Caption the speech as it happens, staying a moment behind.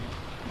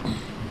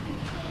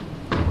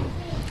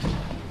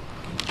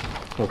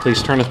So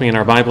please turn with me in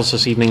our Bibles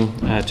this evening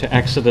to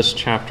Exodus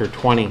chapter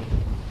 20.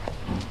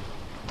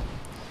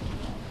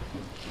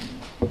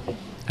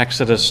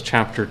 Exodus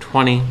chapter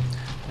 20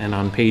 and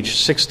on page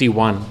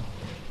 61.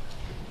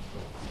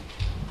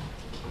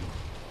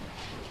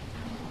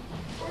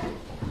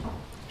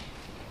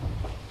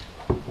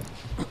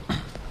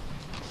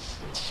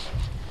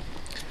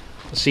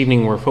 This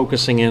evening we're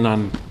focusing in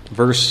on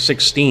verse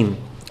 16,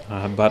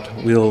 but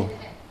we'll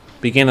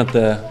begin at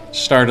the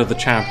start of the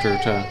chapter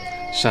to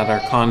set our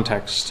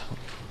context.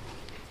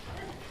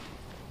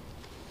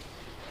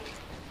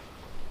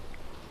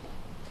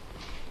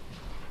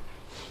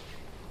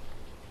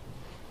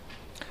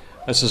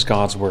 This is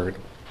God's word.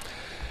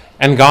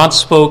 And God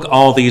spoke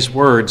all these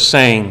words,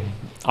 saying,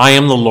 I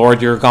am the Lord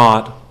your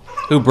God,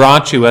 who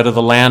brought you out of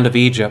the land of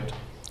Egypt,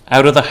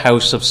 out of the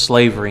house of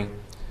slavery.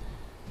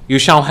 You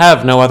shall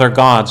have no other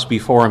gods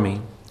before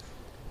me.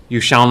 You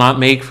shall not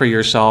make for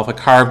yourself a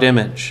carved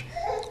image,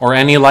 or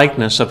any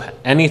likeness of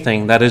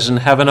anything that is in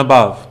heaven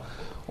above,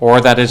 or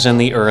that is in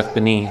the earth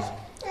beneath,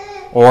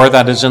 or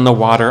that is in the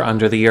water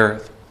under the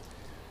earth.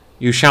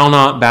 You shall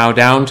not bow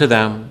down to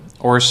them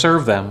or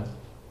serve them,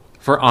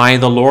 for I,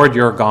 the Lord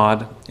your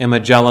God, am a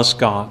jealous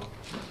God,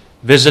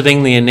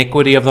 visiting the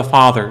iniquity of the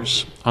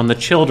fathers on the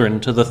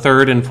children to the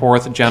third and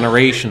fourth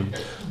generation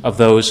of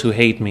those who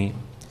hate me,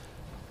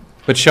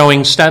 but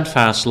showing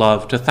steadfast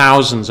love to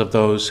thousands of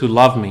those who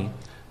love me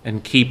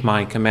and keep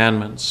my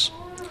commandments.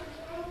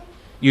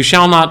 You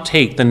shall not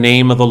take the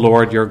name of the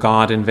Lord your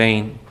God in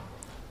vain,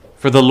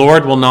 for the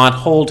Lord will not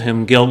hold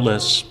him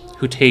guiltless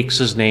who takes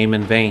his name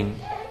in vain.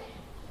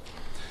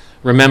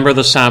 Remember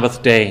the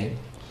Sabbath day,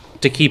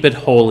 to keep it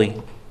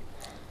holy.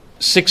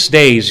 6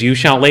 days you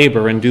shall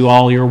labor and do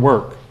all your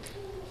work,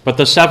 but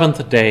the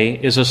seventh day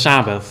is a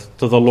Sabbath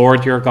to the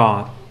Lord your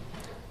God.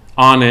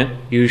 On it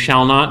you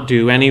shall not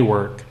do any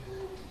work,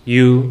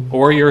 you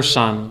or your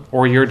son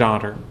or your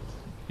daughter,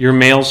 your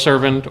male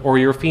servant or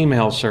your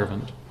female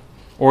servant,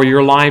 or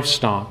your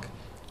livestock,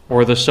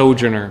 or the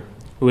sojourner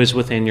who is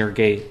within your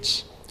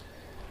gates.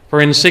 For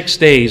in 6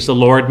 days the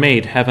Lord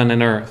made heaven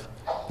and earth,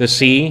 the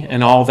sea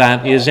and all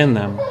that is in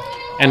them,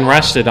 and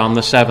rested on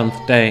the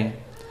seventh day.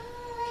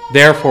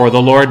 Therefore the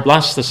Lord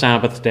blessed the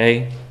Sabbath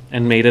day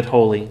and made it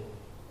holy.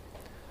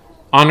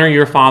 Honor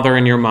your father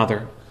and your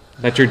mother,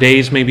 that your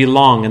days may be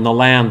long in the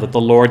land that the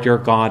Lord your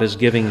God is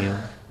giving you.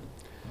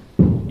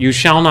 You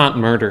shall not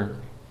murder.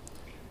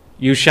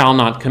 You shall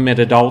not commit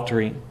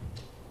adultery.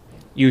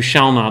 You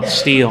shall not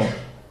steal.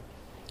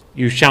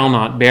 You shall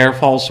not bear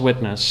false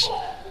witness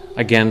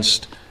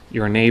against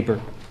your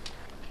neighbor.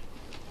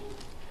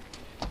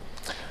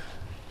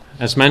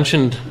 As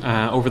mentioned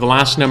over the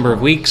last number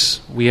of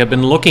weeks, we have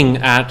been looking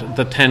at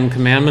the Ten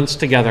Commandments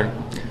together.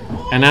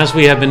 And as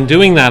we have been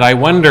doing that, I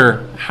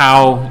wonder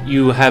how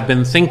you have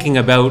been thinking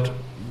about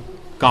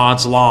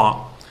God's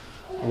law.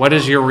 What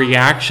is your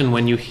reaction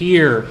when you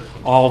hear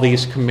all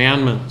these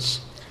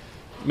commandments?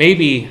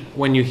 Maybe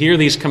when you hear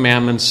these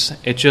commandments,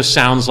 it just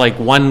sounds like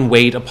one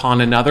weight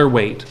upon another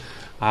weight,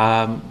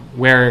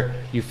 where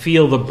you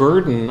feel the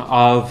burden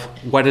of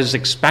what is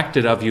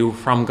expected of you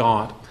from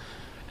God.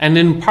 And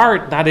in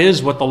part, that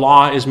is what the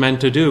law is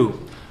meant to do.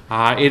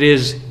 It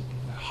is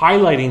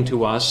highlighting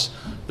to us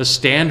the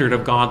standard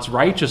of God's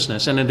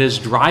righteousness, and it is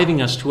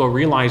driving us to a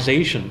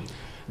realization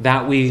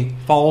that we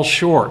fall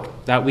short,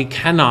 that we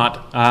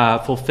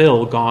cannot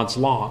fulfill God's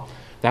law,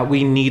 that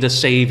we need a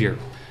Savior.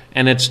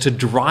 And it's to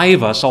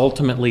drive us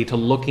ultimately to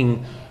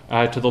looking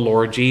to the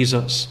Lord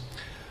Jesus.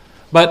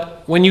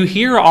 But when you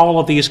hear all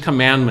of these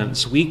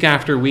commandments week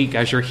after week,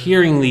 as you're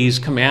hearing these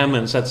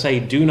commandments that say,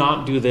 do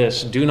not do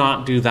this, do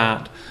not do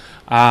that,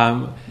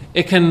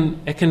 it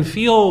can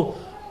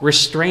feel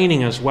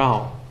restraining as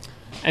well.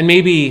 And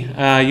maybe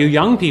you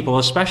young people,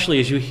 especially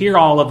as you hear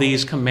all of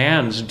these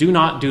commands, do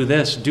not do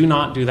this, do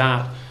not do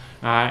that,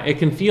 it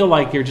can feel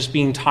like you're just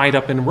being tied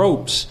up in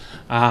ropes.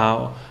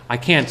 I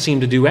can't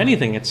seem to do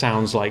anything, it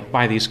sounds like,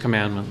 by these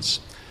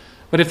commandments.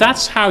 But if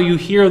that's how you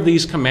hear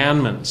these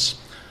commandments,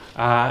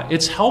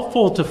 it's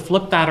helpful to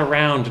flip that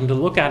around and to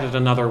look at it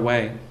another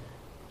way.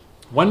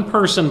 One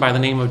person by the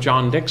name of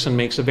John Dickson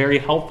makes a very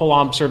helpful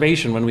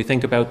observation when we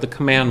think about the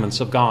commandments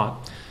of God.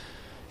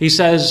 He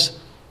says,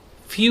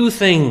 few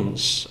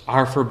things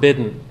are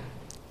forbidden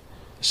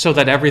so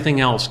that everything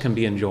else can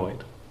be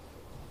enjoyed.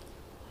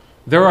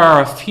 There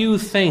are a few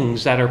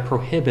things that are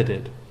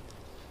prohibited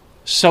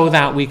so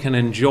that we can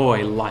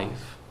enjoy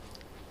life.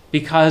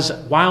 Because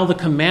while the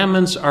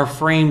commandments are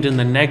framed in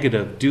the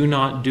negative, do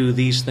not do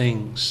these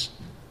things,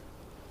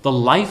 the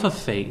life of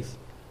faith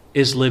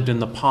is lived in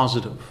the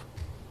positive.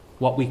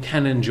 What we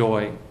can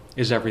enjoy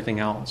is everything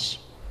else.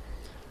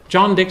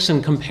 John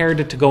Dickson compared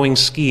it to going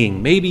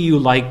skiing. Maybe you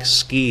like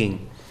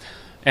skiing.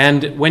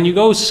 And when you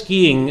go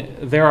skiing,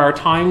 there are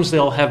times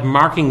they'll have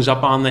markings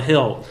up on the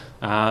hill.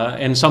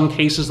 In some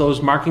cases,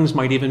 those markings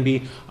might even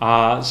be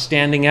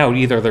standing out.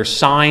 Either they're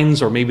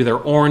signs or maybe they're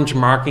orange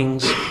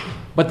markings.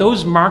 But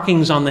those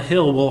markings on the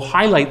hill will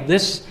highlight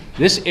this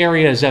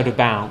area is out of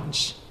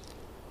bounds.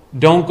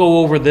 Don't go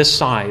over this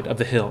side of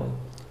the hill.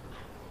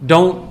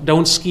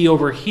 Don't ski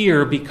over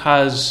here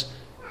because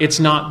it's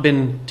not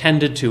been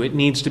tended to. It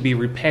needs to be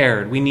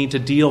repaired. We need to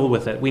deal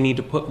with it. We need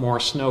to put more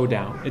snow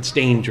down. It's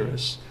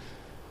dangerous.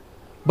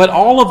 But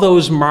all of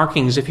those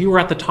markings, if you were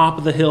at the top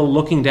of the hill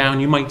looking down,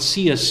 you might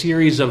see a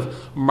series of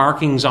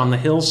markings on the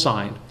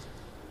hillside.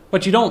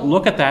 But you don't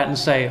look at that and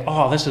say,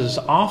 oh, this is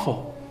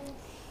awful.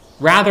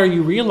 Rather,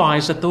 you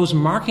realize that those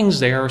markings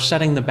there are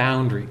setting the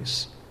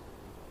boundaries.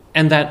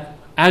 And that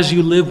as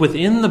you live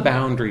within the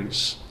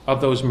boundaries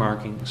of those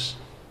markings,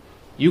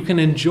 you can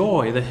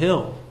enjoy the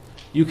hill.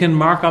 You can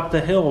mark up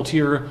the hill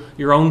to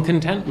your own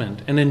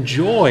contentment and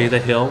enjoy the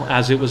hill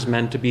as it was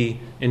meant to be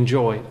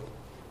enjoyed.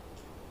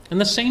 And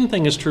the same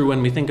thing is true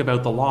when we think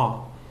about the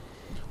law.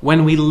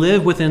 When we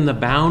live within the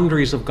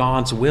boundaries of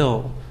God's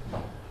will,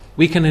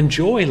 we can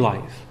enjoy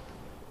life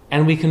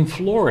and we can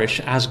flourish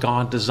as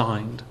God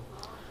designed.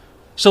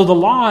 So the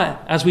law,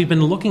 as we've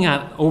been looking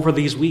at over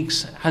these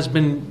weeks, has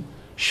been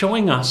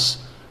showing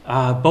us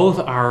both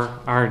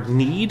our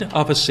need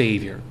of a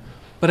Savior,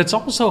 but it's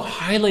also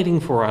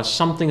highlighting for us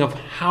something of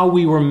how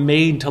we were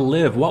made to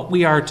live, what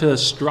we are to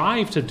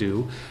strive to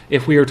do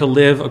if we are to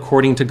live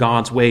according to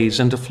God's ways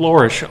and to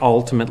flourish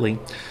ultimately.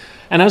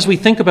 And as we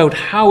think about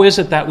how is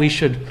it that we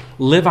should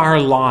live our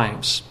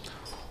lives,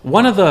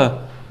 one of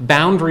the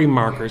boundary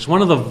markers,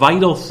 one of the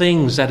vital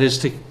things that is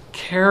to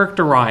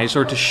characterize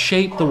or to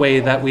shape the way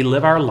that we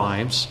live our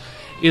lives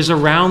is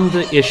around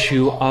the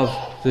issue of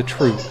the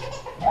truth.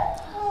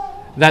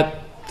 That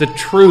the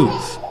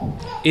truth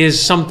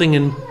is something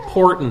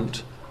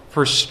important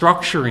for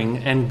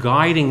structuring and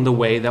guiding the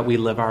way that we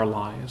live our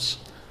lives.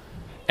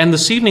 And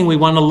this evening we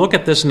want to look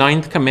at this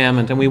 9th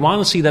commandment, and we want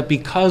to see that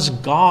because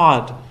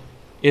God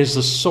is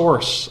the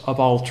source of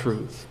all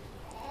truth,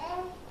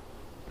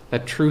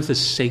 that truth is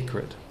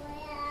sacred.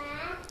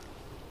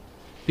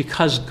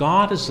 Because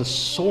God is the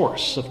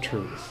source of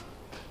truth,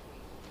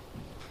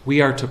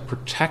 we are to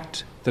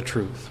protect the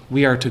truth.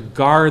 We are to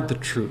guard the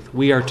truth.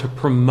 We are to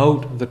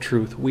promote the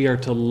truth. We are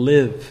to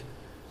live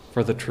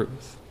for the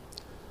truth.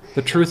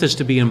 The truth is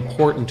to be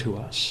important to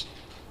us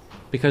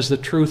because the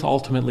truth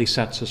ultimately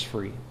sets us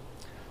free.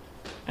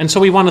 And so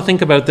we want to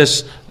think about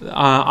this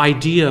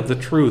idea of the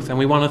truth, and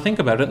we want to think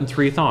about it in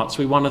 3 thoughts.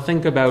 We want to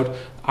think about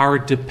our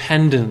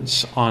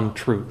dependence on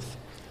truth.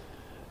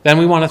 Then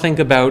we want to think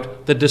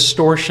about the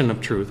distortion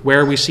of truth,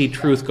 where we see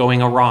truth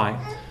going awry.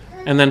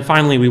 And then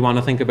finally, we want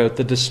to think about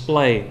the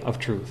display of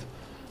truth,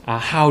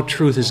 how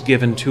truth is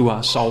given to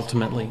us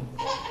ultimately.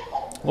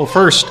 Well,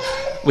 first,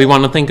 we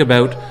want to think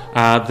about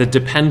the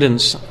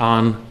dependence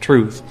on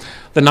truth.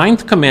 The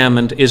 9th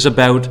commandment is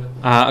about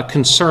a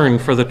concern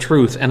for the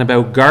truth and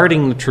about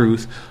guarding the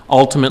truth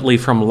ultimately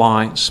from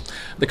lies.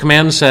 The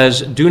command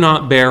says, "Do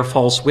not bear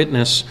false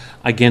witness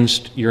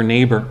against your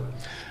neighbor."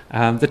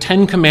 The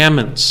 10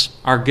 commandments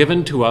are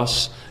given to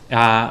us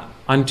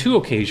on 2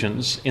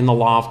 occasions in the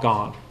law of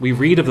God. We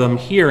read of them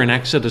here in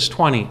Exodus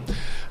 20,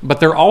 but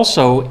they're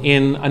also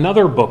in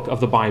another book of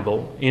the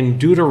Bible, in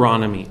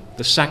Deuteronomy,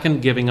 the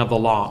second giving of the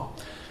law.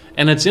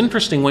 And it's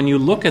interesting when you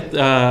look at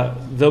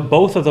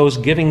both of those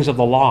givings of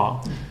the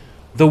law,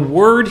 the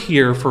word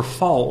here for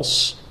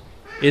false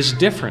is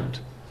different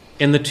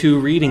in the 2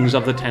 readings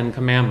of the 10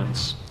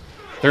 commandments.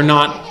 They're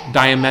not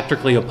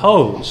diametrically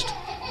opposed,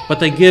 but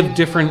they give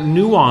different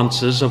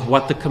nuances of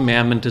what the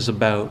commandment is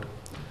about.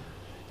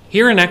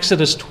 Here in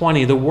Exodus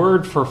 20, the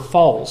word for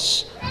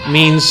false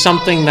means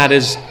something that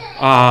is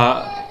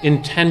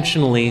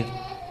intentionally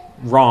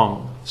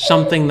wrong,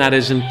 something that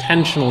is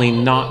intentionally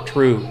not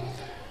true.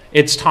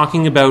 It's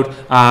talking about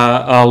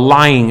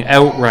lying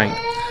outright.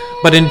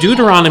 But in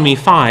Deuteronomy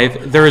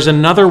 5, there is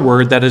another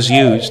word that is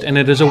used, and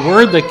it is a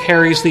word that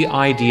carries the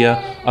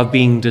idea of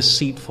being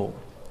deceitful.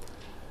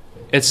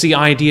 It's the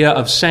idea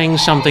of saying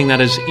something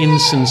that is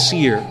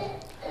insincere.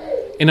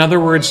 In other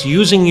words,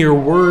 using your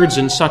words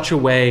in such a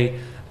way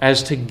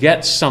as to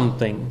get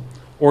something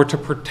or to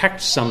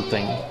protect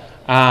something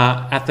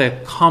at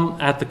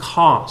the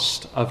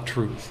cost of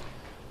truth.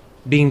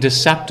 Being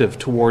deceptive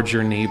towards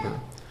your neighbor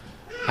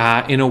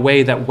in a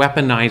way that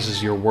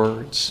weaponizes your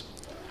words.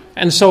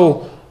 And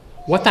so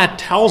what that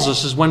tells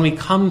us is when we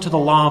come to the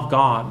law of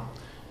God,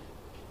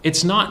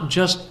 it's not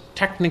just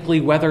technically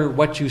whether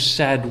what you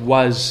said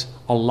was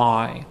a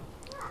lie.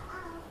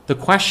 The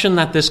question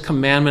that this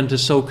commandment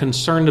is so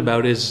concerned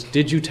about is,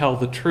 did you tell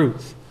the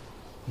truth,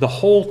 the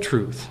whole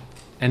truth,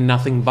 and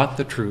nothing but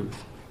the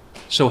truth?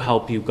 So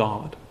help you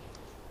God.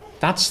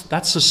 That's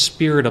the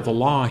spirit of the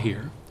law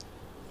here.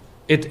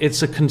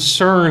 It's a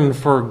concern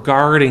for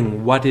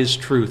guarding what is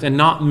truth and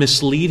not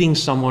misleading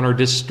someone or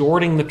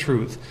distorting the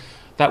truth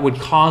that would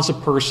cause a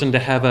person to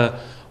have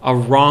a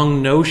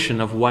wrong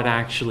notion of what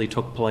actually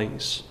took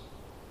place.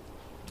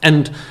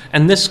 And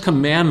this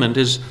commandment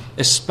is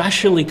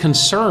especially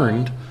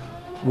concerned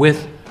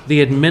with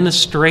the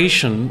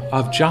administration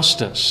of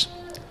justice.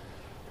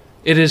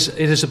 It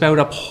is about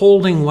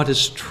upholding what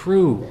is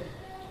true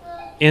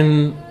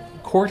in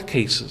court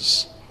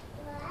cases.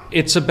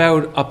 It's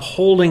about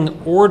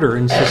upholding order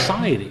in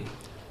society,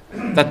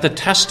 that the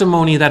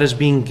testimony that is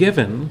being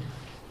given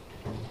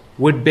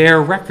would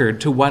bear record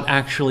to what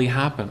actually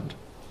happened.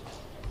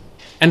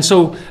 And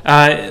so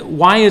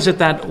why is it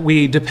that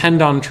we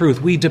depend on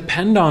truth? We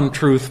depend on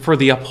truth for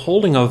the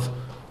upholding of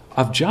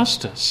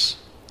justice.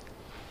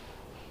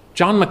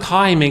 John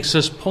Mackay makes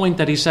this point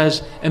that he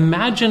says,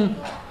 imagine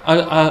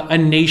a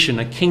nation,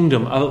 a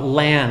kingdom, a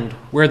land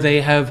where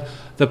they have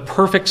the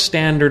perfect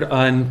standard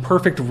and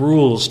perfect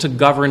rules to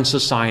govern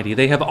society.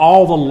 They have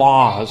all the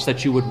laws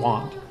that you would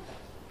want.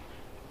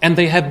 And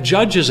they have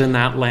judges in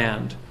that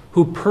land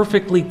who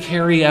perfectly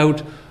carry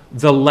out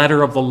the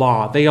letter of the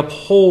law. They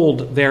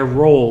uphold their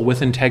role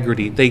with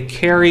integrity. They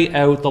carry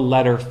out the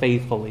letter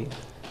faithfully.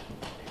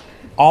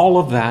 All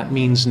of that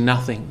means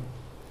nothing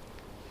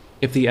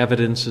if the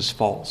evidence is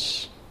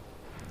false.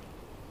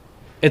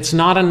 It's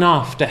not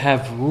enough to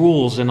have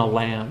rules in a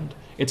land.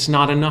 It's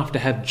not enough to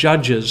have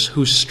judges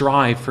who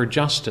strive for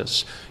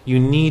justice. You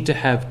need to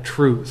have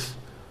truth,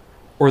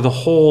 or the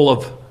whole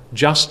of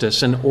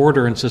justice and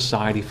order in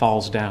society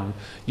falls down.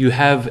 You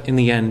have, in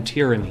the end,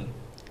 tyranny,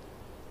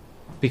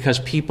 because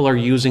people are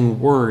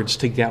using words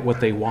to get what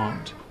they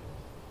want,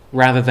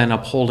 rather than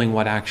upholding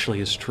what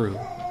actually is true.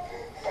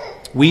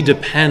 We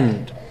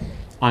depend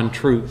on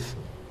truth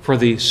for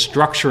the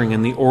structuring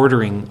and the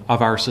ordering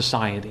of our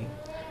society,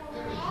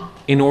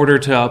 in order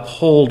to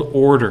uphold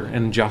order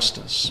and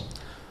justice.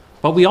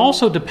 But we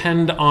also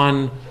depend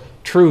on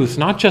truth,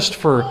 not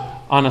just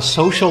on a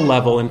social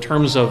level in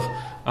terms of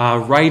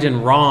right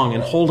and wrong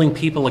and holding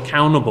people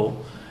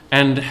accountable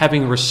and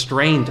having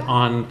restraint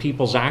on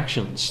people's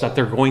actions, that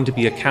they're going to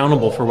be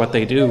accountable for what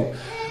they do.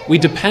 We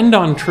depend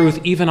on truth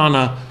even on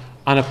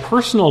a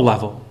personal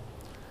level.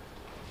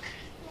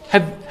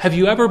 Have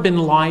you ever been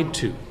lied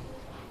to?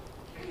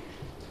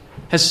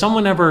 Has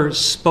someone ever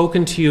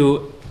spoken to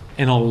you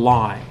in a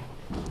lie?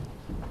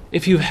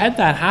 If you've had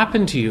that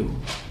happen to you,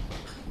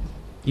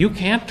 you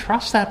can't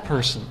trust that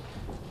person.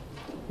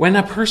 When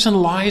a person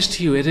lies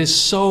to you, it is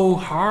so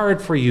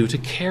hard for you to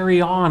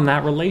carry on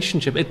that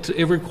relationship.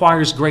 It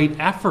requires great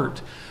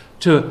effort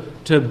to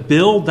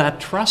build that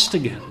trust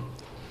again.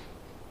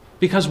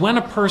 Because when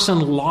a person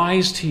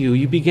lies to you,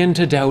 you begin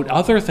to doubt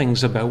other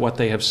things about what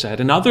they have said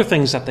and other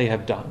things that they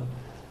have done.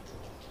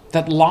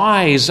 That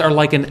lies are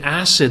like an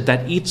acid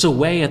that eats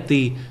away at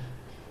the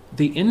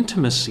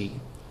intimacy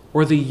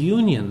or the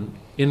union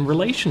in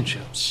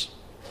relationships.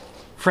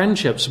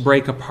 Friendships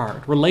break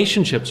apart.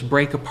 Relationships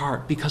break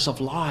apart because of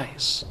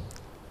lies.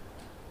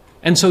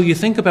 And so you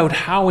think about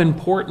how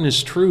important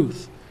is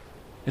truth.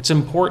 It's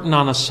important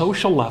on a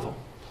social level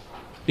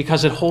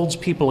because it holds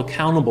people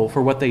accountable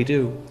for what they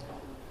do.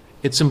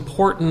 It's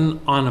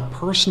important on a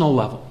personal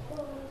level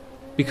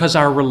because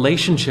our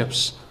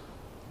relationships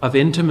of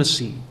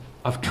intimacy,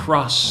 of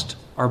trust,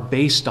 are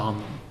based on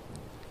them.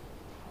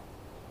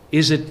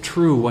 Is it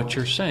true what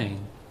you're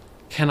saying?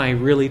 Can I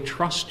really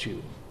trust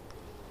you?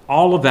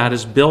 All of that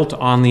is built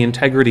on the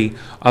integrity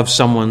of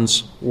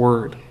someone's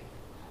word.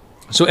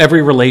 So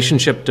every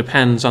relationship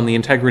depends on the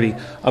integrity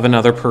of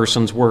another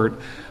person's word.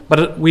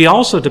 But we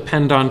also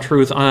depend on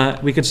truth,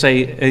 we could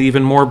say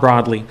even more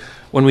broadly,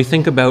 when we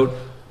think about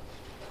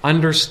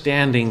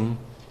understanding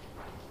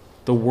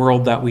the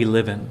world that we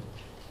live in,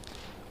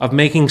 of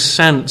making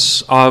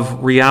sense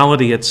of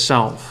reality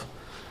itself.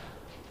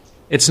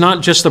 It's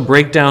not just the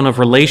breakdown of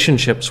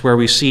relationships where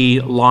we see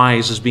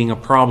lies as being a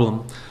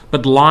problem,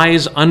 but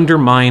lies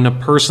undermine a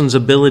person's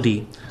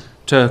ability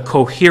to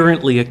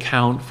coherently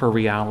account for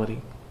reality.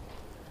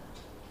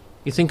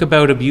 You think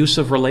about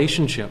abusive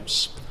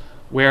relationships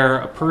where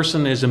a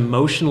person is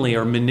emotionally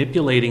or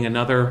manipulating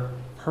another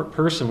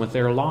person with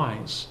their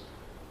lies.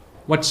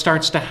 What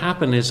starts to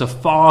happen is a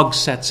fog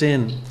sets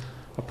in.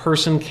 A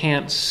person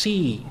can't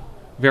see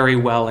very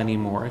well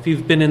anymore. If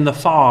you've been in the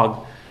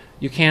fog,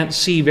 you can't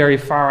see very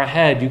far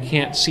ahead. You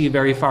can't see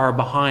very far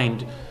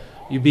behind.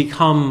 You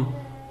become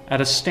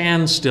at a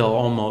standstill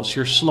almost.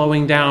 You're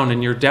slowing down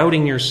and you're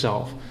doubting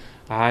yourself.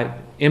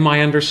 Am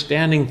I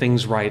understanding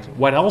things right?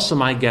 What else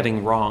am I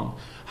getting wrong?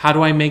 How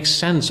do I make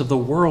sense of the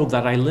world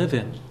that I live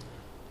in?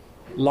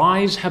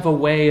 Lies have a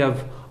way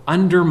of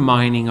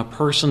undermining a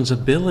person's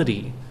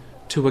ability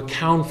to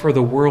account for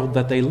the world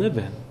that they live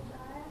in.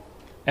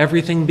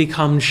 Everything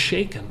becomes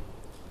shaken.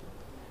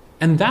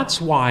 And that's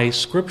why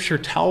Scripture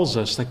tells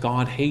us that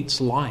God hates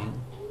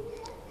lying.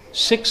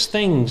 6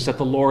 things that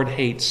the Lord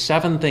hates,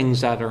 7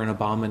 things that are an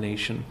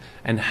abomination,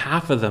 and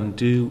half of them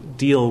do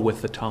deal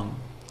with the tongue.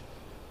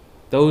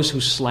 Those who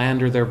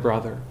slander their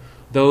brother,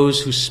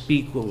 those who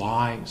speak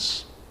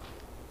lies,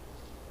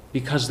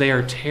 because they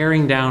are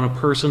tearing down a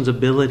person's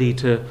ability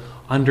to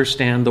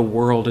understand the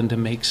world and to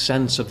make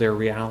sense of their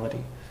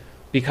reality,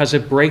 because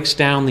it breaks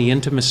down the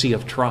intimacy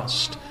of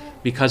trust,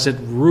 because it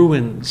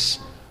ruins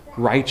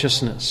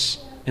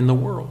righteousness in the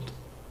world.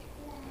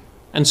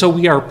 And so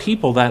we are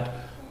people that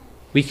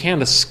we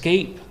can't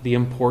escape the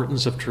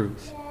importance of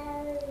truth.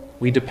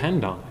 We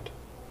depend on it.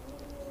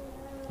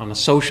 On a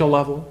social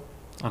level,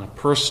 on a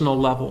personal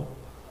level,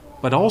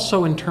 but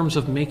also in terms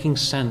of making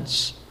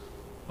sense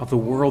of the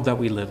world that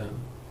we live in.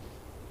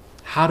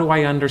 How do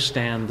I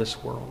understand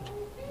this world?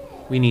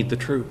 We need the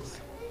truth.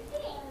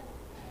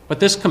 But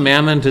this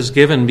commandment is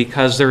given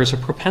because there is a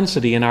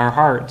propensity in our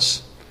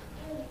hearts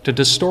to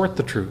distort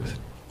the truth,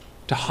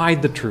 to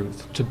hide the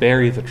truth, to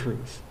bury the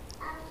truth.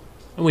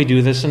 And we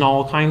do this in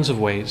all kinds of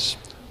ways.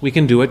 We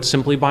can do it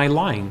simply by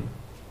lying.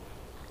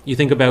 You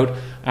think about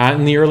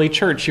in the early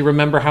church, you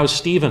remember how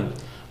Stephen,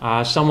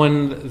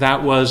 someone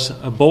that was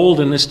bold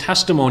in his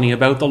testimony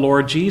about the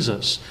Lord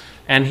Jesus,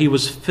 and he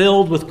was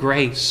filled with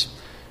grace.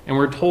 And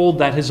we're told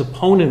that his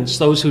opponents,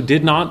 those who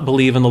did not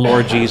believe in the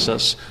Lord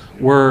Jesus,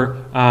 were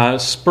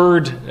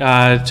spurred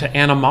to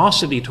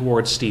animosity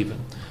towards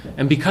Stephen.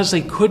 And because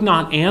they could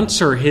not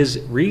answer his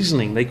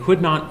reasoning, they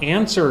could not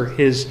answer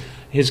his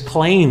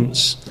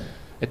claims,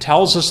 it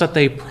tells us that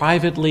they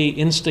privately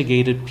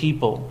instigated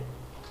people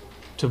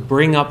to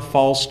bring up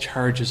false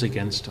charges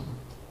against him,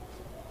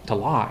 to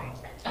lie,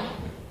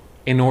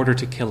 in order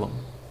to kill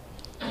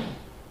him.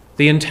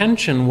 The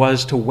intention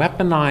was to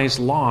weaponize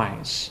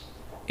lies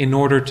in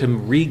order to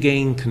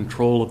regain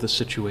control of the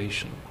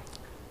situation.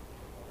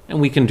 And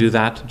we can do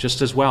that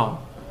just as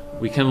well.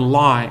 We can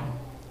lie.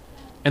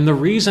 And the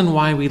reason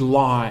why we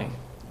lie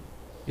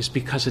is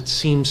because it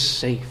seems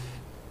safe.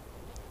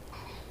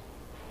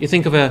 You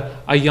think of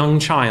a young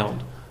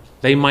child.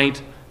 You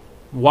might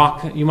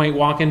walk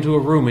into a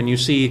room and you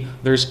see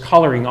there's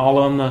coloring all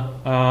on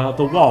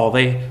the wall.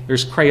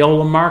 There's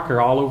Crayola marker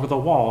all over the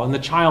wall. And the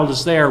child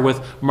is there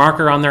with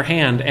marker on their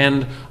hand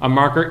and a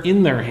marker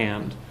in their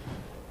hand.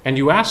 And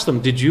you ask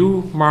them, did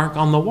you mark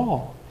on the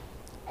wall?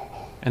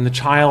 And the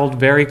child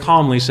very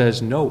calmly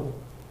says, no.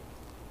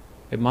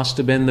 It must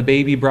have been the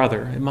baby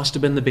brother. It must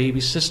have been the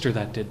baby sister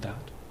that did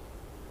that.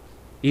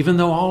 Even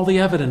though all the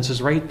evidence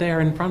is right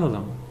there in front of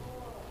them.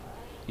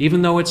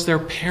 Even though it's their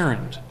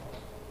parent,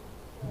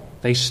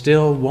 they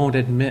still won't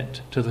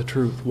admit to the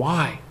truth.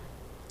 Why?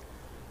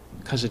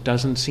 Because it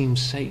doesn't seem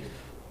safe.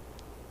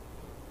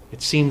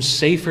 It seems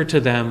safer to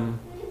them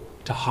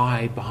to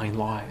hide behind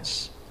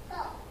lies.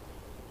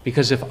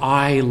 Because if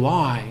I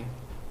lie,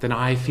 then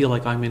I feel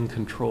like I'm in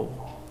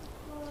control,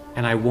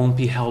 and I won't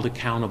be held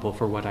accountable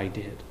for what I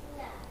did.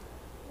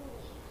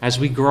 As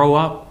we grow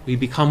up, we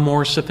become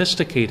more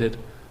sophisticated,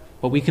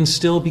 but we can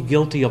still be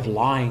guilty of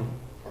lying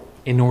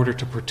in order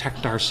to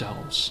protect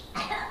ourselves,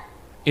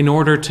 in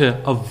order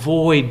to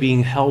avoid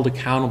being held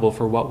accountable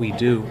for what we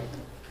do.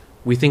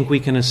 We think we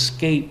can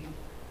escape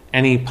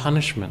any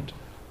punishment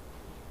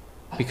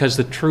because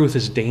the truth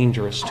is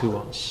dangerous to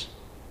us.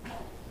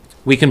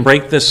 We can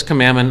break this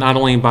commandment not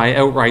only by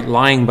outright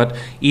lying, but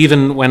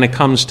even when it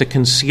comes to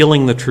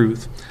concealing the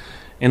truth.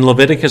 In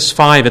Leviticus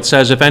 5, it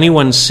says, if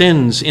anyone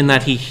sins in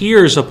that he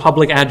hears a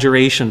public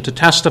adjuration to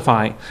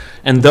testify,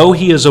 and though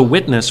he is a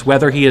witness,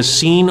 whether he has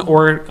seen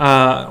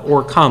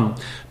or come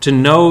to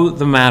know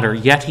the matter,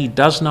 yet he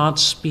does not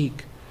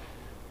speak,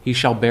 he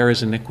shall bear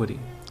his iniquity.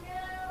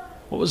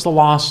 What was the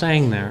law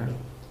saying there?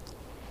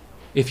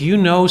 If you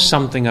know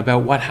something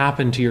about what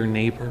happened to your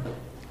neighbor,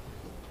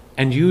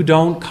 and you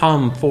don't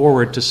come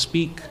forward to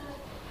speak,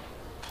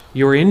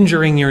 you're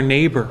injuring your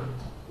neighbor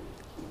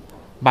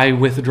by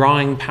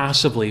withdrawing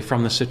passively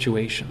from the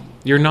situation.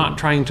 You're not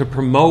trying to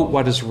promote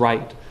what is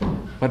right,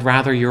 but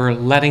rather you're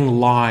letting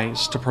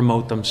lies to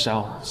promote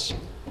themselves.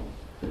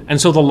 And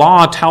so the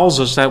law tells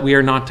us that we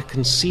are not to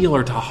conceal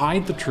or to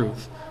hide the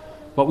truth,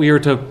 but we are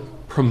to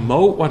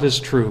promote what is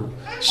true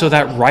so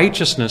that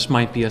righteousness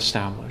might be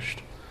established.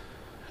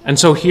 And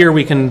so here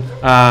we can,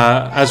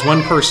 as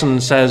one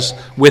person says,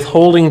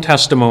 withholding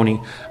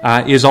testimony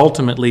is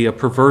ultimately a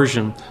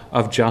perversion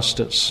of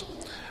justice.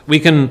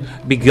 We can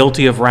be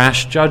guilty of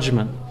rash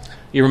judgment.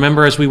 You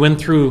remember as we went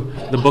through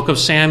the book of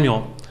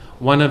Samuel,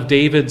 one of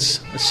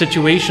David's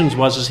situations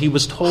was as he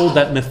was told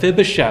that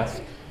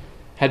Mephibosheth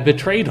had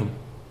betrayed him,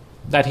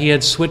 that he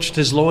had switched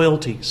his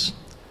loyalties.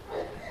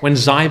 When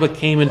Ziba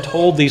came and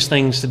told these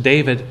things to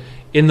David,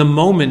 in the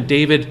moment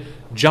David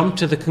jumped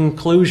to the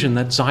conclusion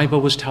that Ziba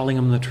was telling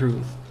him the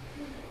truth,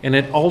 and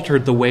it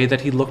altered the way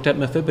that he looked at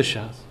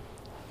Mephibosheth.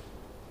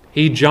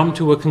 He jumped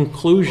to a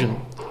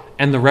conclusion,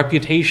 and the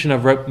reputation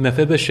of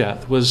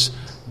Mephibosheth was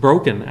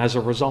broken as a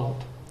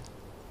result.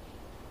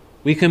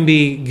 We can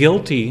be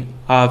guilty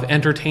of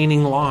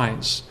entertaining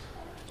lies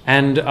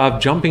and of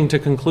jumping to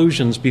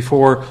conclusions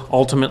before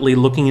ultimately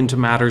looking into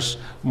matters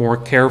more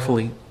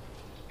carefully.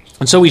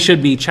 And so we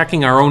should be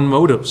checking our own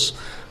motives.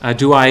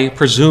 Do I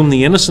presume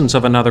the innocence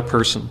of another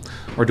person,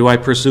 or do I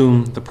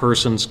presume the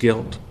person's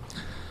guilt?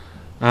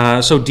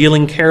 So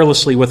dealing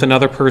carelessly with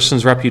another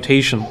person's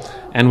reputation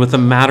and with the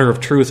matter of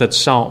truth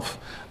itself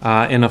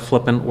in a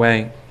flippant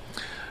way.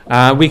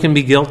 We can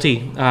be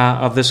guilty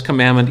of this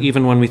commandment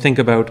even when we think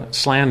about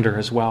slander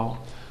as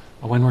well.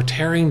 When we're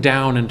tearing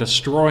down and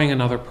destroying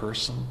another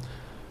person,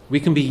 we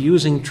can be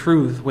using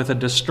truth with a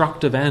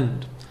destructive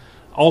end,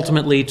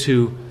 ultimately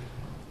to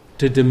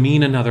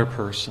demean another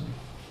person.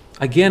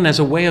 Again, as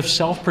a way of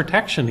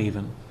self-protection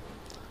even,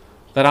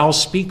 that I'll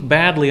speak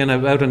badly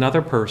about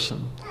another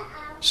person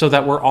so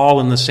that we're all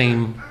in the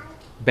same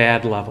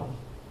bad level.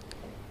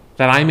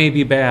 That I may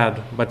be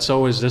bad, but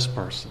so is this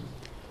person.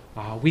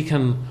 We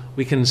can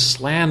we can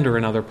slander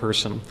another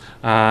person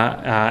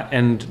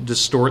and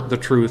distort the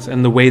truth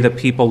and the way that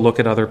people look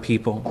at other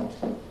people.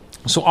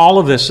 So all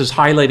of this is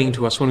highlighting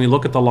to us when we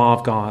look at the law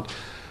of God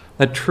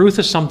that truth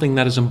is something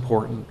that is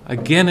important.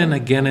 Again and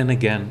again and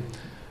again,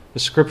 the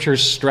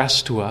Scriptures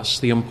stress to us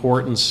the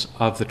importance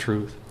of the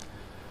truth.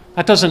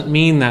 That doesn't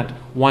mean that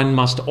one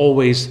must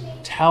always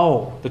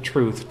tell the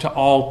truth to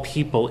all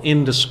people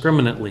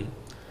indiscriminately.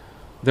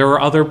 There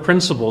are other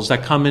principles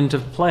that come into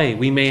play.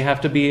 We may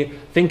have to be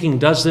thinking,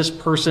 does this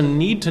person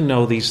need to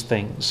know these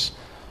things?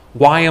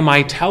 Why am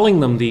I telling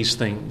them these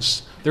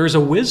things? There is a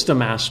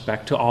wisdom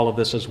aspect to all of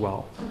this as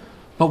well.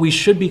 But we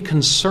should be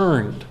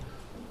concerned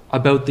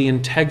about the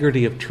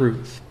integrity of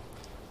truth,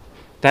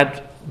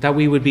 that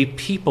we would be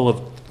people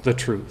of the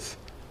truth,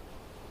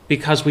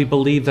 because we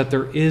believe that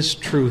there is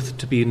truth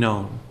to be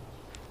known,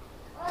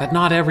 that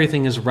not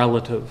everything is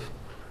relative,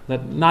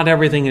 that not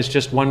everything is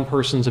just one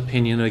person's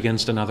opinion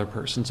against another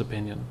person's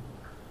opinion,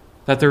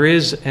 that there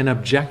is an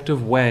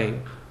objective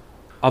way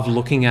of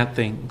looking at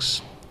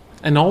things,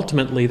 and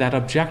ultimately that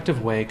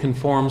objective way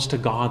conforms to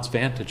God's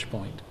vantage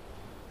point,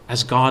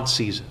 as God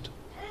sees it,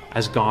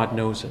 as God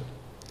knows it.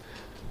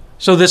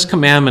 So this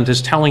commandment is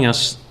telling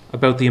us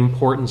about the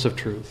importance of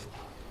truth.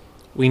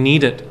 We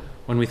need it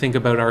when we think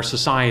about our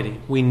society.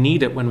 We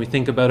need it when we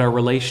think about our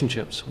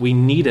relationships. We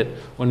need it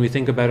when we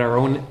think about our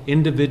own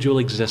individual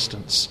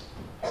existence.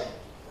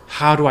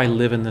 How do I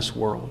live in this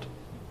world?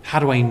 How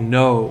do I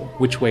know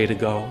which way to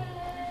go?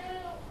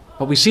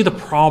 But we see the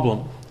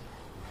problem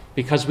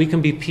because we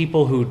can be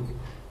people who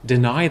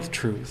deny the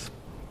truth,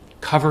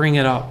 covering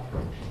it up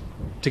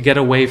to get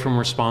away from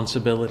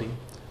responsibility.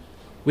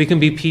 We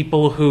can be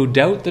people who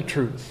doubt the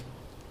truth,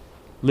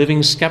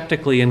 living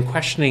skeptically and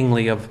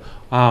questioningly of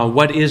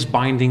what is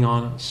binding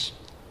on us.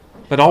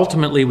 But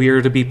ultimately, we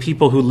are to be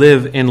people who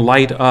live in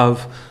light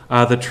of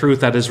the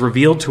truth that is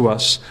revealed to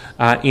us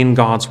in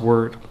God's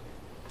Word.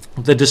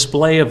 The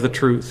display of the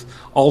truth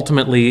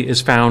ultimately is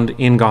found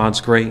in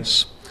God's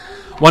grace.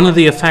 One of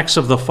the effects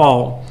of the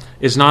fall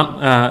is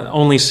not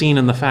only seen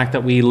in the fact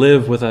that we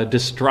live with a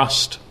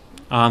distrust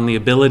on the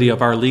ability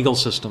of our legal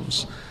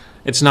systems.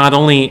 It's not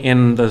only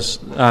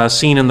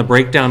seen in the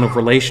breakdown of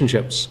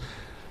relationships,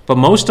 but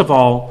most of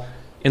all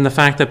in the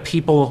fact that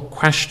people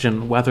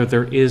question whether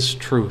there is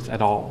truth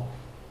at all.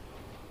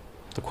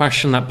 The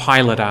question that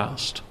Pilate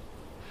asked,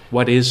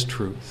 what is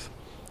truth,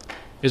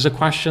 is a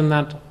question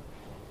that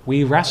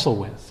we wrestle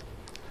with.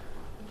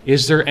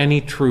 Is there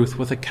any truth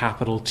with a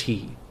capital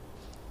T?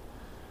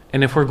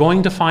 And if we're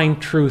going to find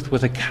truth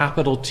with a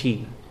capital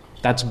T,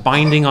 that's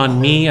binding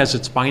on me as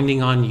it's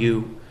binding on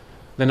you,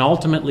 then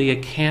ultimately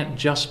it can't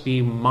just be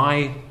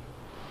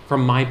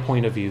from my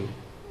point of view.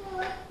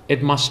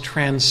 It must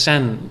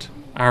transcend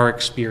our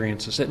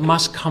experiences. It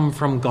must come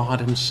from God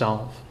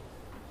Himself.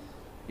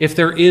 If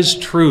there is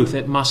truth,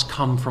 it must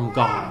come from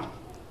God.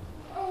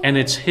 And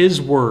it's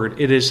His Word,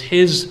 it is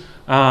His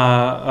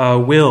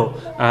will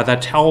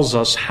that tells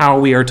us how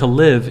we are to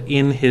live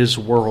in His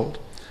world.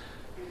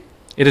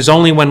 It is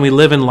only when we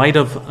live in light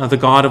of the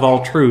God of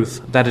all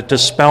truth that it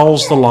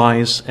dispels the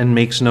lies and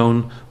makes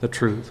known the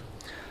truth.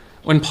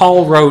 When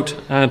Paul wrote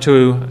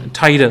to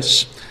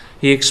Titus,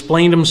 he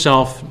explained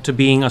himself to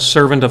being a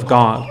servant of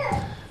God.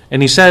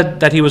 And he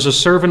said that he was a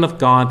servant of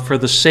God for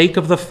the sake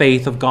of the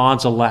faith of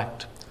God's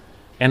elect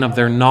and of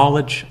their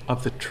knowledge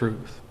of the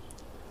truth.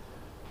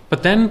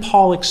 But then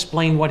Paul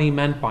explained what he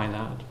meant by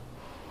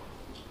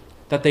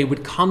that they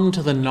would come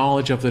to the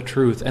knowledge of the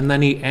truth. And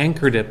then he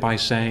anchored it by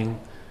saying,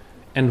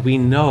 and we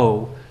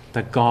know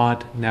that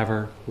God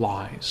never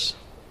lies.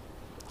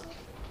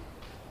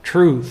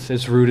 Truth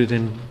is rooted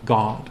in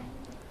God.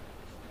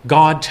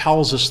 God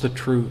tells us the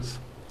truth.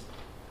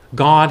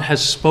 God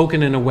has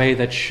spoken in a way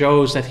that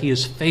shows that He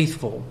is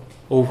faithful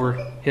over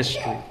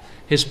history.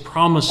 His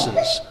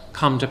promises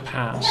come to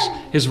pass.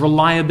 His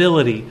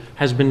reliability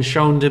has been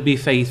shown to be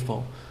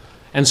faithful.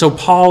 And so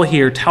Paul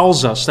here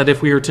tells us that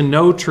if we are to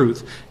know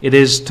truth, it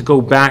is to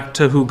go back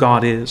to who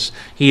God is.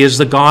 He is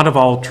the God of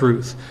all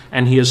truth,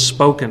 and He has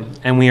spoken,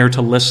 and we are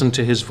to listen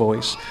to His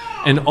voice.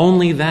 And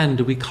only then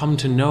do we come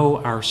to know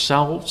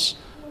ourselves,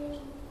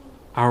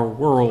 our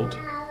world,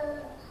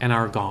 and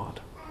our God.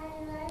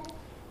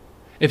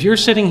 If you're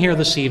sitting here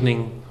this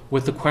evening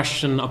with the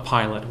question of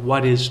Pilate,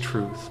 what is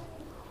truth?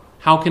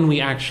 How can we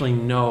actually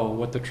know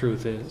what the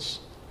truth is?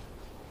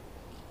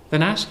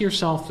 Then ask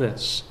yourself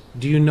this.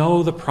 Do you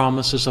know the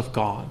promises of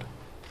God?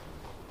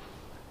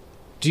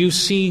 Do you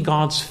see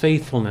God's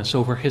faithfulness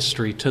over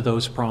history to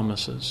those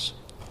promises?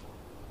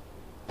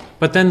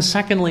 But then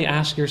secondly,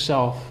 ask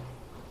yourself,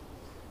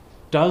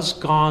 does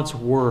God's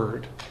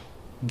Word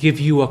give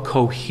you a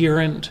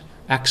coherent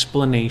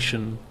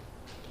explanation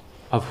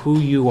of who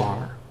you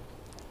are?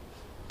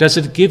 Does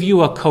it give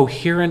you a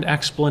coherent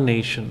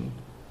explanation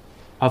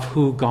of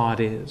who God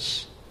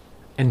is?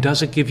 And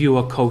does it give you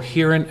a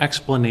coherent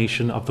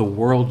explanation of the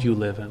world you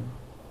live in?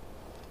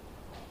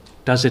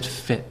 Does it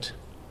fit?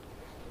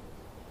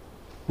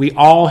 We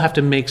all have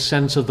to make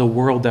sense of the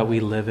world that we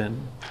live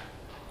in.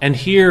 And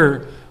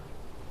here,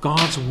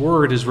 God's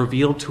Word is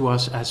revealed to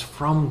us as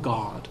from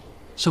God,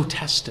 So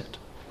test it.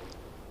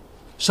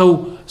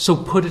 So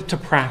put it to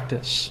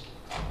practice.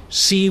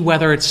 See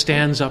whether it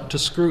stands up to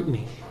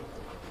scrutiny.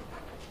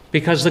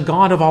 Because the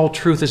God of all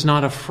truth is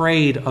not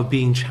afraid of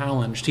being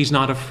challenged. He's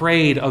not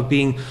afraid of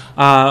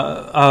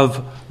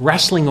of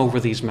wrestling over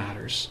these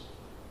matters.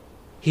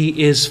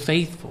 He is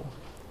faithful.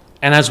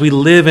 And as we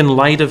live in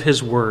light of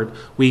his word,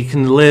 we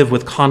can live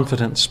with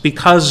confidence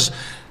because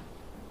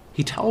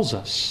he tells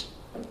us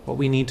what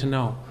we need to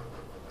know.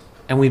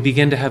 And we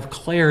begin to have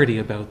clarity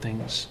about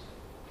things.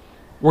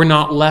 We're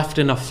not left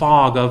in a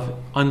fog of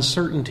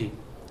uncertainty.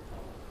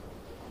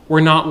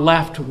 We're not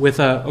left with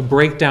a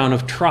breakdown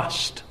of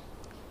trust,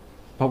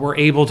 but we're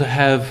able to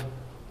have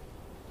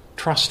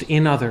trust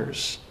in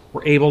others.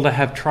 We're able to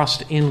have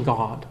trust in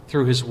God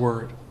through his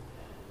word.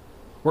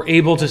 We're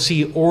able to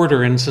see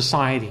order in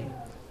society,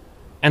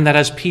 and that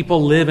as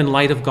people live in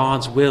light of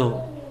God's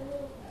will,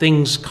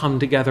 things come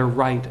together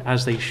right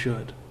as they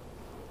should.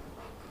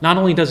 Not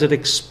only does it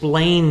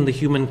explain the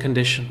human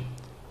condition,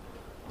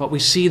 but we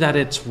see that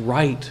it's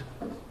right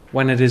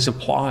when it is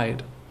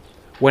applied,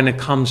 when it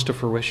comes to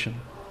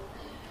fruition.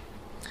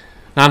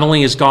 Not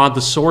only is God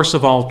the source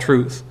of all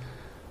truth,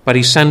 but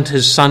he sent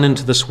his Son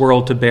into this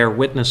world to bear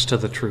witness to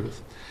the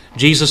truth.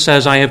 Jesus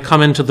says, I have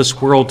come into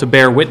this world to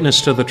bear witness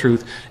to the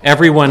truth.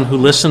 Everyone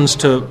who is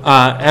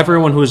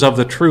of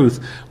the truth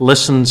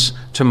listens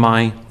to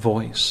my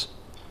voice.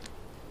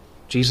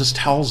 Jesus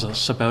tells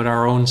us about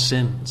our own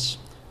sins,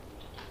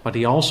 but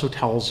he also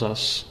tells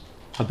us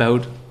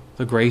about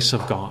the grace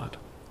of God.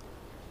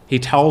 He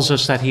tells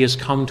us that he has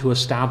come to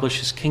establish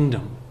his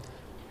kingdom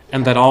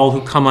and that all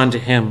who come unto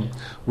him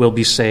will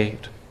be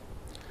saved.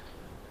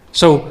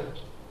 So,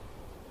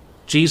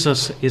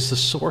 Jesus is the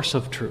source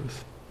of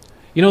truth.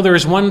 You know, there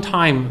is one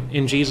time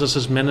in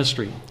Jesus'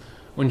 ministry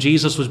when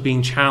Jesus was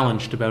being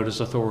challenged about his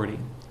authority.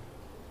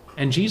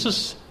 And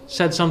Jesus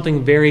said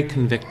something very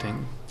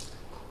convicting.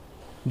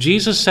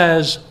 Jesus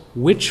says,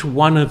 which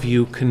one of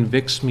you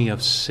convicts me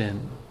of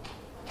sin?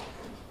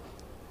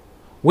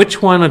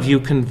 Which one of you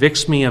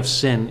convicts me of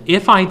sin?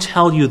 If I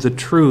tell you the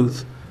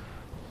truth,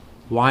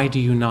 why do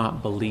you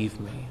not believe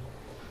me?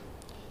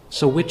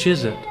 So which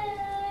is it?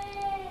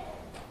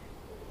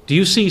 Do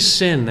you see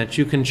sin that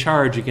you can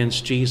charge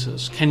against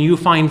Jesus? Can you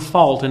find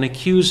fault and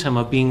accuse him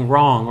of being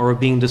wrong or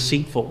of being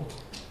deceitful?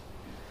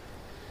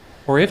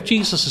 Or if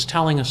Jesus is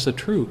telling us the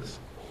truth,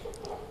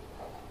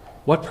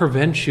 what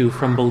prevents you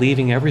from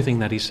believing everything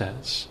that he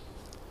says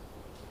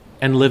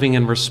and living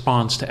in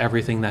response to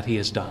everything that he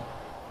has done?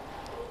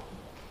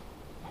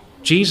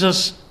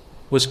 Jesus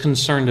was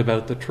concerned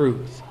about the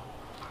truth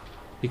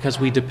because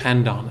we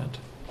depend on it,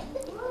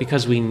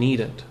 because we need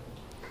it.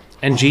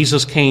 And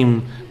Jesus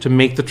came to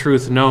make the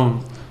truth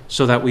known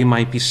so that we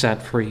might be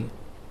set free.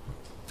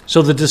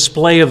 So the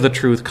display of the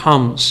truth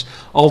comes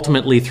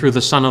ultimately through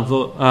the Son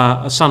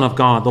of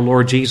God, the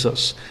Lord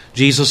Jesus.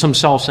 Jesus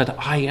himself said,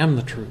 I am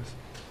the truth.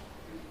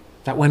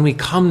 That when we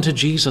come to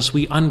Jesus,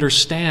 we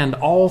understand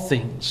all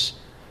things,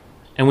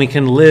 and we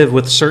can live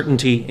with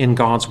certainty in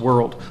God's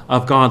world,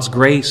 of God's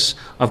grace,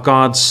 of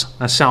God's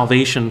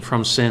salvation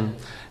from sin,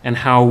 and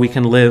how we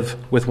can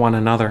live with one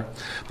another.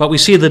 But we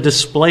see the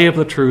display of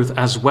the truth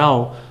as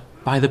well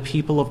by the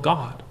people of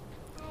God.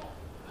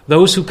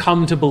 Those who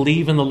come to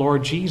believe in the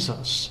Lord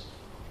Jesus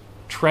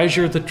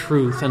treasure the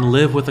truth and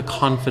live with a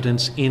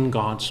confidence in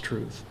God's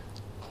truth.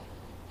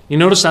 You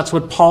notice that's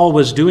what Paul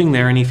was doing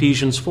there in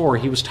Ephesians 4.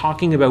 He was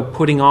talking about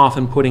putting off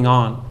and putting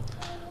on.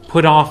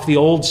 Put off the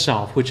old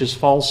self, which is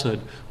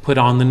falsehood. Put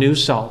on the new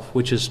self,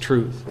 which is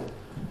truth.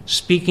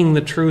 Speaking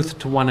the truth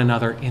to one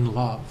another in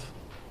love.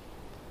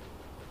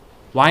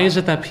 Why is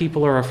it that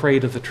people are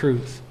afraid of the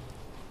truth?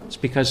 It's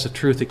because the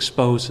truth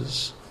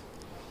exposes.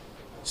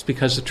 It's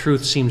because the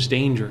truth seems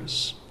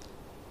dangerous.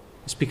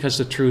 It's because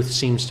the truth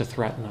seems to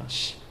threaten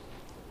us.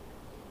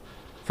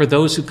 For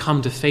those who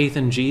come to faith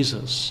in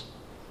Jesus,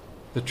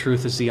 the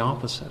truth is the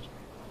opposite.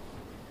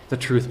 The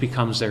truth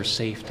becomes their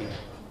safety.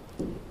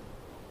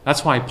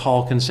 That's why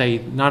Paul can say,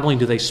 not only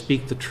do they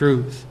speak the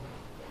truth,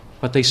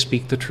 but they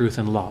speak the truth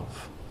in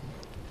love.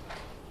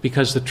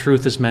 Because the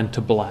truth is meant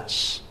to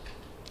bless.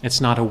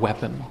 It's not a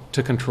weapon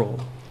to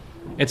control.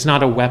 It's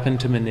not a weapon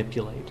to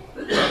manipulate.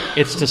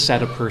 It's to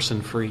set a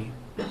person free.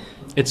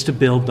 It's to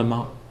build them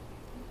up.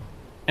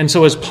 And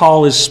so as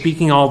Paul is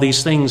speaking all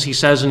these things, he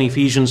says in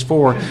Ephesians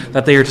 4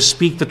 that they are to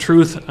speak the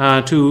truth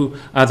to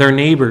their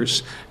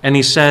neighbors. And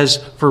he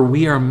says, for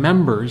we are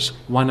members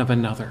one of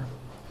another.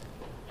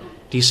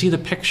 Do you see the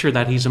picture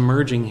that he's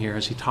emerging here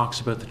as he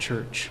talks about the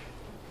church?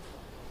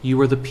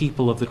 You are the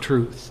people of the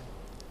truth.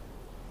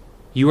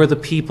 You are the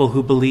people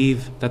who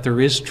believe that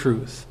there is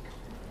truth.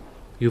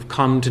 You've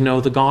come to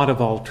know the God of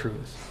all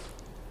truth.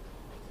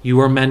 You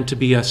are meant to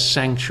be a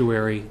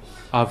sanctuary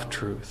of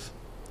truth.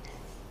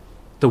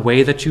 The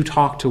way that you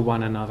talk to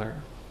one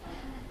another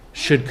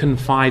should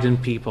confide in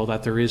people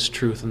that there is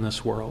truth in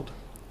this world.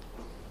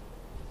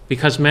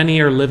 Because many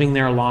are living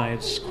their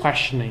lives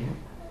questioning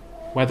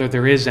whether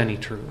there is any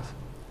truth.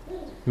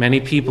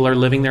 Many people are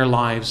living their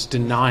lives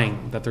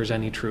denying that there's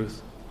any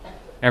truth.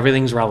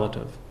 Everything's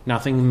relative.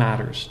 Nothing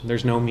matters.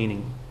 There's no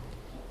meaning.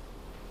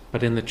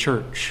 but in the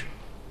church,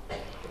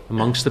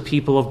 amongst the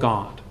people of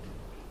God,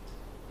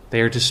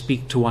 they are to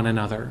speak to one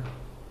another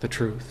the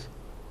truth,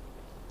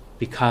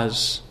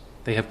 because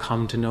they have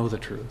come to know the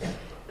truth.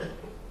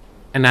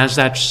 And as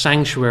that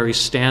sanctuary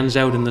stands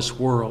out in this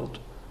world,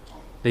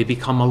 they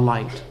become a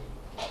light,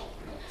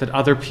 that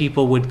other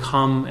people would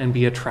come and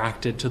be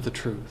attracted to the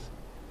truth,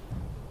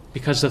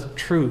 because the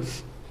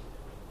truth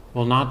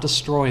will not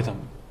destroy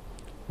them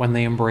when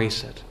they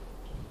embrace it.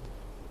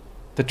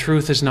 The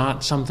truth is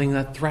not something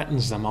that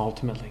threatens them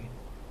ultimately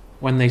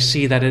when they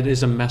see that it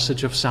is a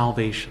message of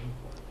salvation.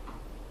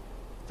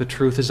 The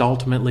truth is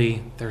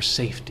ultimately their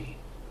safety.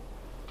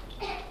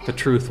 The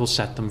truth will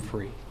set them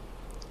free.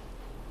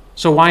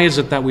 So why is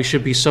it that we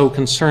should be so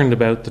concerned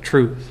about the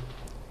truth?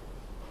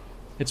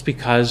 It's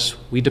because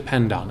we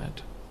depend on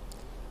it.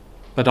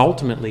 But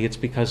ultimately, it's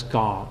because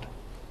God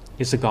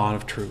is a God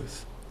of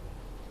truth.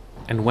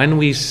 And when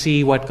we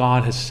see what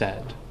God has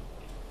said,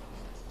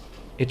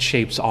 it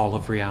shapes all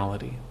of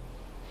reality.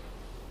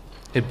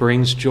 It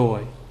brings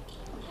joy.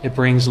 It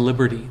brings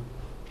liberty.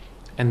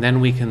 And then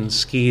we can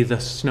ski the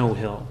snow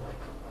hill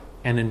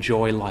and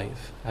enjoy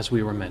life as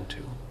we were meant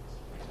to.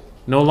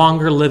 No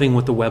longer living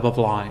with the web of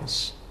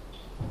lies,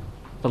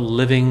 but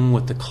living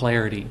with the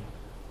clarity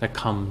that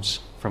comes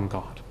from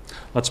God.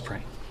 Let's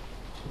pray.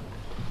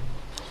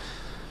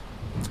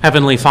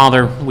 Heavenly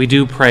Father, we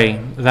do pray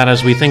that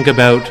as we think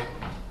about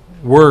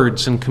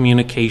words and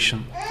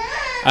communication,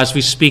 as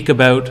we speak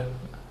about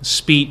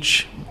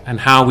speech and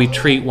how we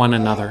treat one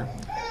another,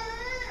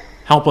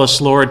 help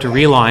us, Lord, to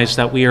realize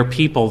that we are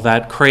people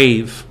that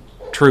crave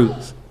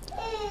truth,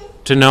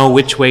 to know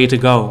which way to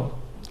go,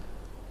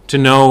 to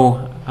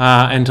know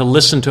and to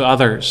listen to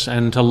others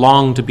and to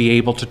long to be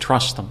able to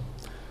trust them.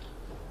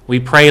 We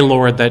pray,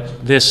 Lord,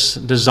 that this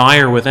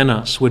desire within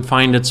us would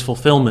find its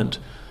fulfillment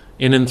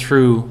in and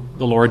through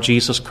the Lord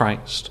Jesus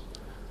Christ.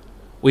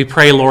 We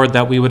pray, Lord,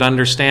 that we would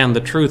understand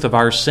the truth of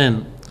our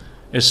sin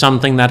is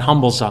something that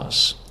humbles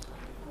us,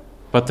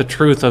 but the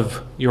truth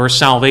of your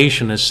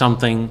salvation is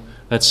something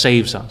that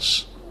saves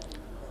us.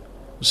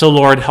 So,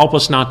 Lord, help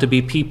us not to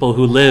be people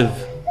who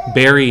live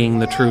burying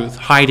the truth,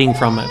 hiding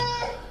from it,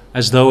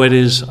 as though it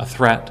is a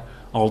threat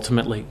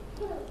ultimately.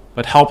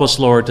 But help us,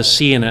 Lord, to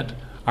see in it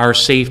our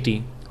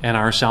safety and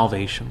our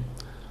salvation.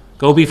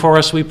 Go before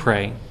us, we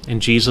pray, in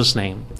Jesus' name.